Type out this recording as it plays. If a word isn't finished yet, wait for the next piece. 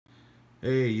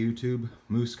Hey YouTube,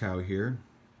 Moose Cow here,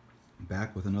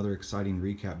 back with another exciting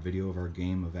recap video of our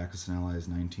game of Axis and Allies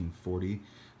 1940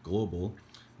 Global,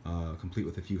 complete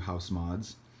with a few house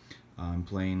mods. I'm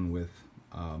playing with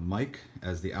Mike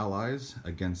as the Allies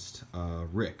against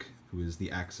Rick, who is the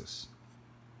Axis.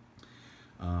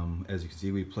 As you can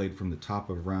see, we played from the top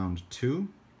of round 2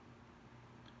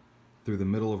 through the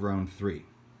middle of round 3.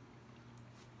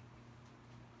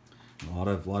 A lot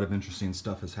of interesting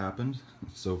stuff has happened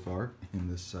so far in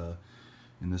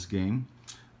this game.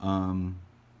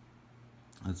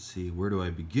 Let's see, where do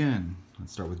I begin?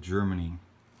 Let's start with Germany.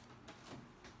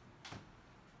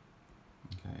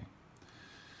 Okay.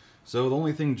 So the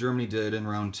only thing Germany did in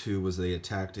round 2 was they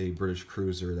attacked a British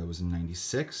cruiser that was in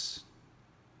 96.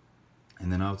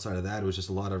 And then outside of that, it was just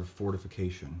a lot of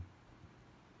fortification.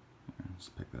 Let's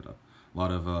pick that up. A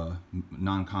lot of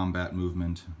non-combat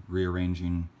movement,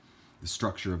 rearranging the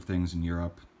structure of things in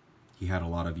Europe. He had a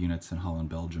lot of units in Holland,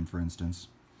 Belgium, for instance.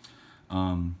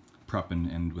 Prepping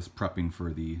and was prepping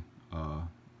for the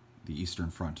Eastern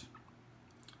Front.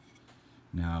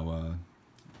 Now,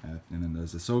 and then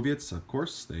there's the Soviets, of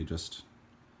course. They just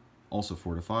also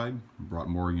fortified, brought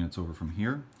more units over from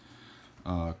here.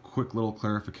 Quick little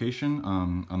clarification.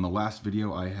 On the last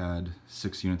video, I had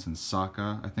 6 units in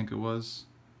Saka, I think it was,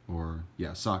 or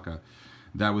yeah, Saka.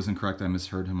 That was incorrect. I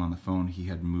misheard him on the phone. He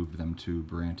had moved them to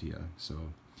Brantia.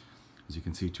 So, as you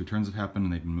can see, 2 turns have happened,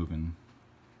 and they've been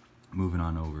moving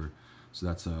on over. So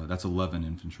that's 11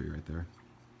 infantry right there.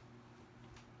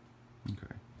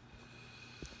 Okay.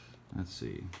 Let's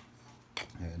see.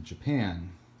 And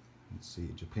Japan. Let's see,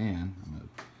 Japan. I'm gonna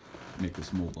make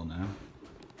this mobile now.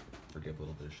 Forgive a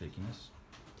little bit of shakiness.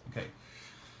 Okay.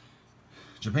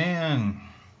 Japan.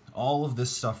 All of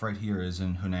this stuff right here is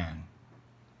in Hunan.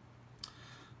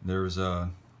 There's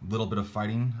a little bit of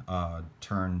fighting,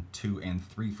 turn 2 and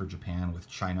 3 for Japan with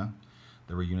China.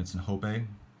 There were units in Hopei.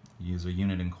 There's a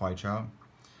unit in Kwaichao.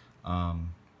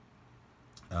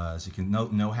 As you can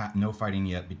note, no fighting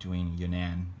yet between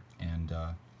Yunnan and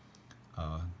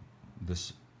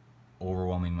this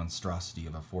overwhelming monstrosity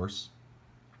of a force.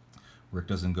 Rick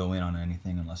doesn't go in on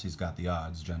anything unless he's got the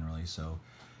odds generally, so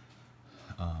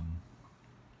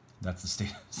that's the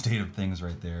state of things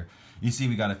right there. You see,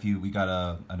 we got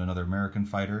another American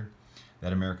fighter.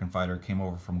 That American fighter came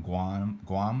over from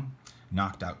Guam,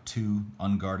 knocked out 2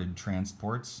 unguarded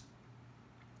transports.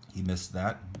 He missed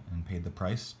that and paid the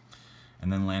price,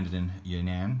 and then landed in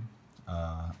Yunnan.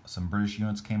 Some British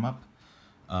units came up.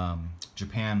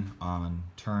 Japan on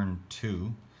turn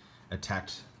 2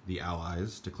 attacked the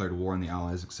Allies, declared war on the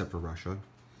Allies except for Russia.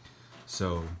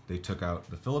 So they took out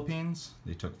the Philippines,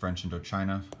 they took French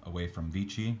Indochina away from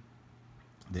Vichy,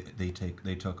 they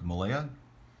took Malaya,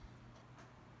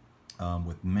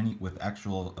 with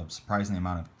actual surprising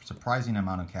amount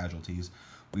of casualties.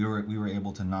 We were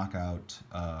able to knock out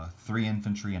 3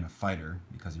 infantry and a fighter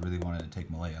because he really wanted to take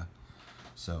Malaya.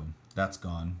 So that's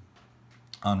gone.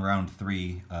 On round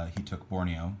 3, he took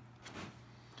Borneo.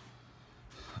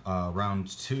 Round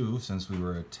 2, since we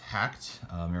were attacked,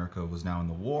 America was now in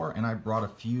the war, and I brought a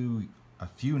few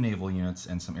naval units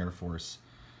and some air force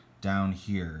down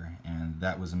here, and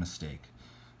that was a mistake.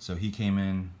 So he came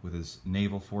in with his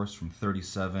naval force from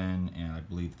 37 and I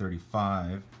believe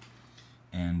 35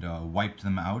 and wiped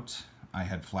them out. I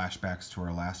had flashbacks to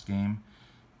our last game,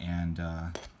 and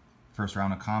first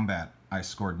round of combat I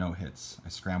scored no hits. I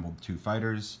scrambled 2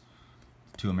 fighters,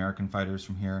 2 American fighters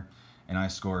from here, and I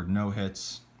scored no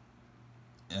hits.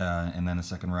 And then the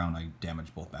second round, I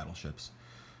damaged both battleships.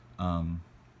 Oh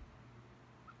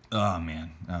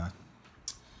man,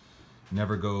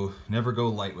 never go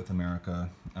light with America.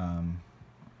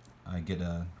 I get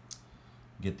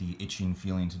the itching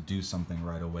feeling to do something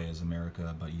right away as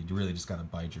America, but you really just gotta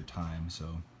bide your time.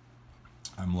 So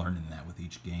I'm learning that with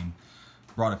each game.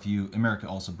 America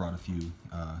also brought a few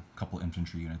couple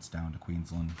infantry units down to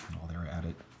Queensland while they were at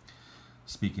it.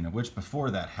 Speaking of which,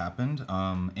 before that happened,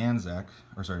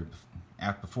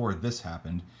 before this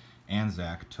happened,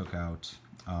 Anzac took out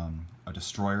a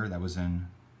destroyer that was in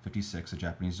 56, a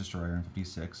Japanese destroyer in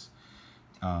 56.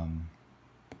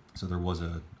 So there was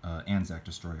a Anzac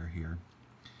destroyer here.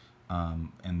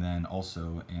 And then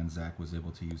also Anzac was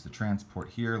able to use the transport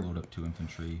here, load up 2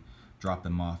 infantry, drop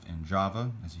them off in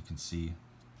Java. As you can see,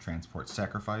 transport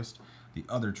sacrificed. The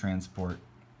other transport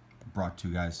brought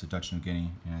 2 guys to Dutch New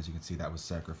Guinea, and as you can see, that was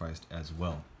sacrificed as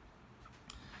well.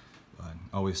 But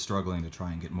always struggling to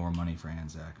try and get more money for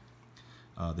Anzac.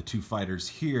 The 2 fighters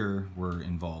here were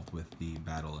involved with the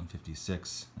battle in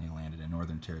 56. They landed in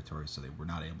Northern Territory, so they were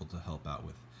not able to help out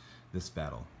with this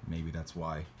battle. Maybe that's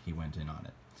why he went in on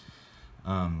it.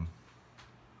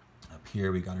 Up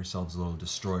here we got ourselves a little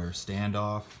destroyer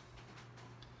standoff.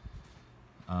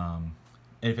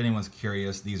 If anyone's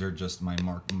curious, these are just my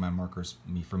markers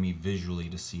for me visually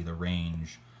to see the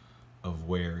range of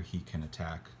where he can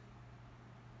attack.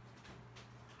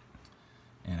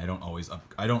 And I don't always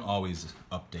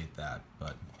update that,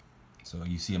 but so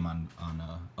you see them on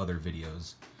other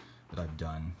videos that I've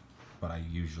done, but I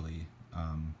usually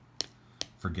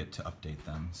forget to update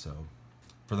them. So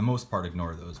for the most part,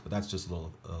 ignore those. But that's just a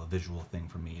little visual thing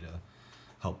for me to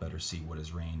help better see what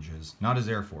his range is. Not his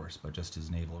Air Force, but just his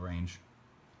naval range.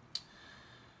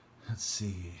 Let's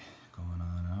see, going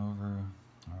on over.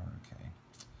 Okay,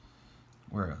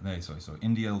 where? So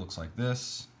India looks like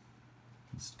this.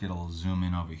 Let's get a little zoom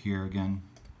in over here again.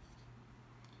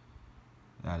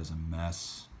 That is a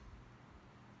mess.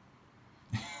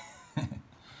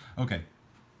 Okay,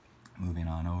 moving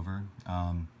on over.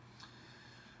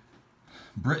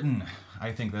 Britain.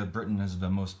 I think that Britain has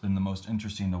been the most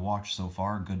interesting to watch so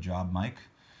far. Good job, Mike.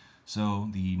 So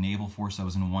the naval force that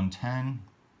was in 110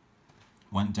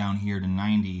 went down here to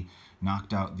 90,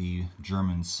 knocked out the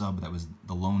German sub that was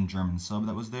the lone German sub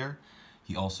that was there.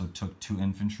 He also took 2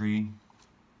 infantry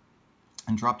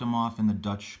and dropped them off in the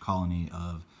Dutch colony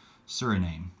of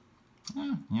Suriname.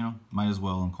 You know, might as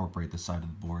well incorporate this side of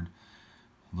the board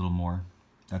a little more.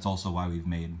 That's also why we've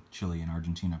made Chile and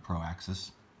Argentina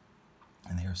pro-Axis,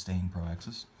 and they are staying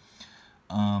pro-Axis.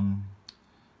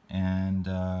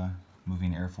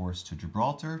 Moving Air Force to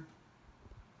Gibraltar.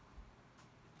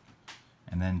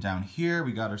 And then down here,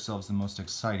 we got ourselves the most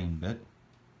exciting bit.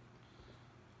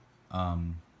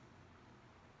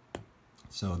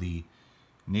 So the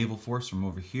naval force from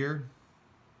over here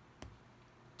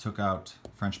took out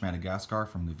French Madagascar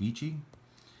from the Vichy,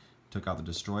 took out the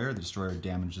destroyer. The destroyer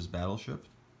damaged his battleship.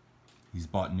 He's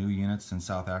bought new units in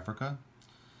South Africa.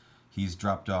 He's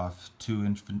dropped off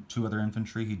two other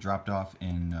infantry. He dropped off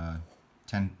in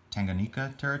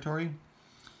Tanganyika territory.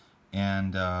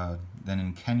 And then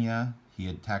in Kenya, he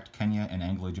attacked Kenya and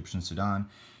Anglo-Egyptian Sudan,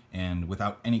 and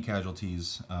without any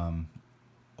casualties,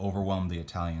 overwhelmed the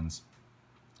Italians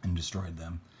and destroyed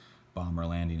them. Bomber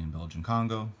landing in Belgian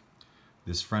Congo.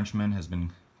 This Frenchman has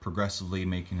been progressively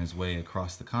making his way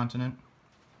across the continent.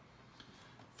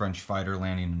 French fighter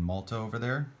landing in Malta over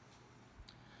there.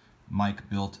 Mike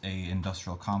built an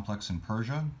industrial complex in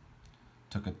Persia,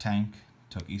 took a tank,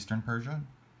 took eastern Persia.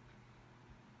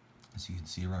 As you can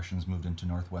see, Russians moved into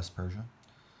northwest Persia.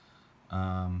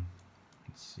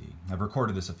 Let's see. I've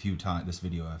recorded this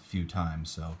video a few times,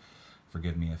 so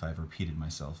forgive me if I've repeated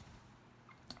myself.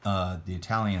 The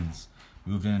Italians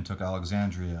moved in and took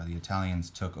Alexandria. The Italians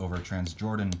took over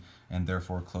Transjordan and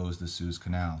therefore closed the Suez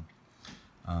Canal.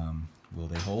 Will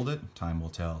they hold it? Time will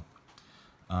tell.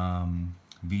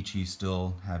 Vichy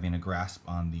still having a grasp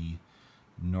on the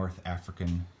North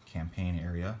African campaign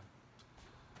area.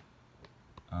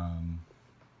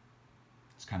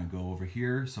 Let's kind of go over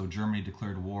here. So Germany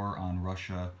declared war on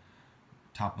Russia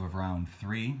top of round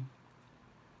 3.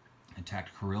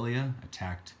 Attacked Karelia,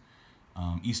 attacked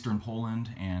eastern Poland,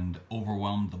 and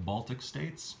overwhelmed the Baltic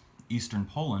states. Eastern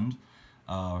Poland,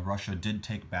 Russia did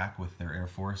take back with their air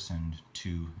force and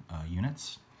 2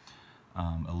 units,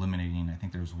 eliminating, I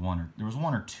think there was one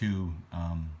or two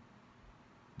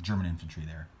German infantry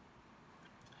there.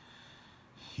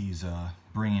 He's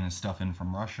bringing his stuff in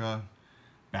from Russia,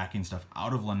 backing stuff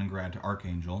out of Leningrad to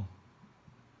Archangel.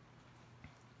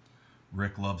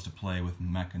 Rick loves to play with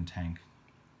mech and tank.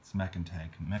 It's mech and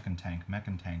tank, mech and tank, mech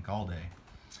and tank all day.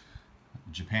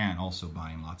 Japan also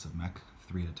buying lots of mech,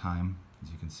 3 at a time. As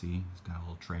you can see, he's got a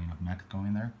little train of mech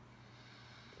going there.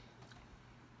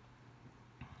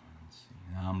 Let's see.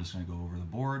 Now I'm just going to go over the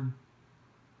board.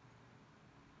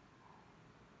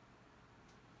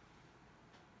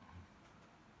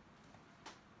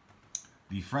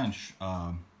 The French,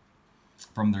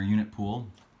 from their unit pool,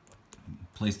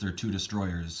 placed their 2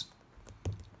 destroyers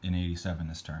in 87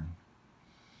 this turn.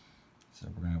 So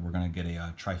we're gonna get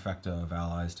a trifecta of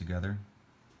allies together.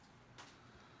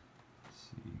 Let's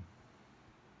see.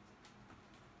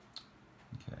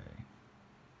 Okay.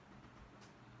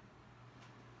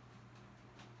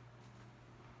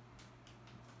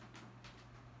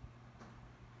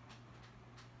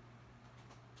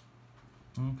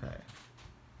 Okay.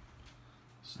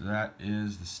 So that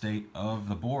is the state of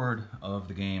the board of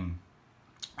the game.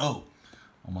 Oh,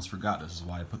 almost forgot. This is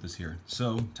why I put this here.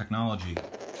 So, technology.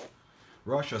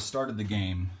 Russia started the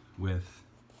game with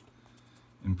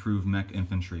improved mech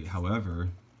infantry. However,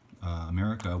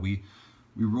 America, we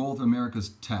rolled America's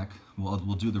tech. We'll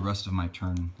do the rest of my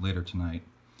turn later tonight.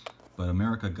 But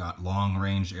America got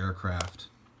long-range aircraft.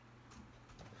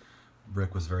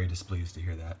 Rick was very displeased to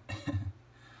hear that.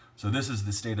 So this is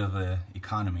the state of the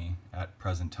economy at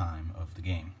present time of the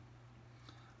game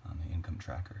on the income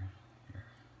tracker here.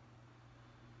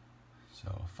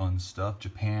 So fun stuff.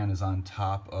 Japan is on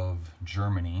top of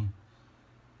Germany,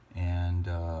 and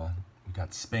we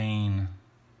got Spain,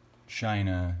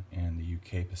 China, and the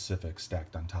UK Pacific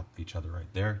stacked on top of each other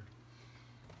right there.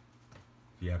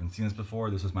 If you haven't seen this before,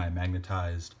 this is my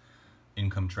magnetized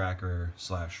income tracker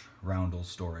slash roundel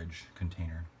storage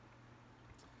container.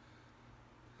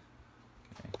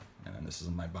 Okay. And then this is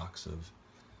my box of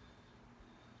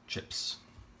chips.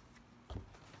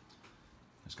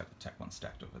 Just got the tech one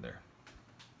stacked over there.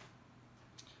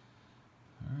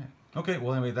 All right. Okay,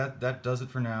 well anyway, that does it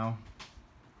for now.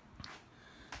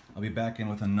 I'll be back in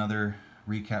with another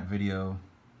recap video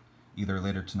either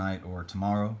later tonight or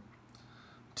tomorrow.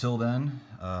 Till then,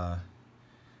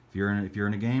 if you're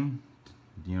in a game,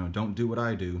 don't do what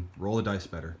I do. Roll the dice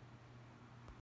better.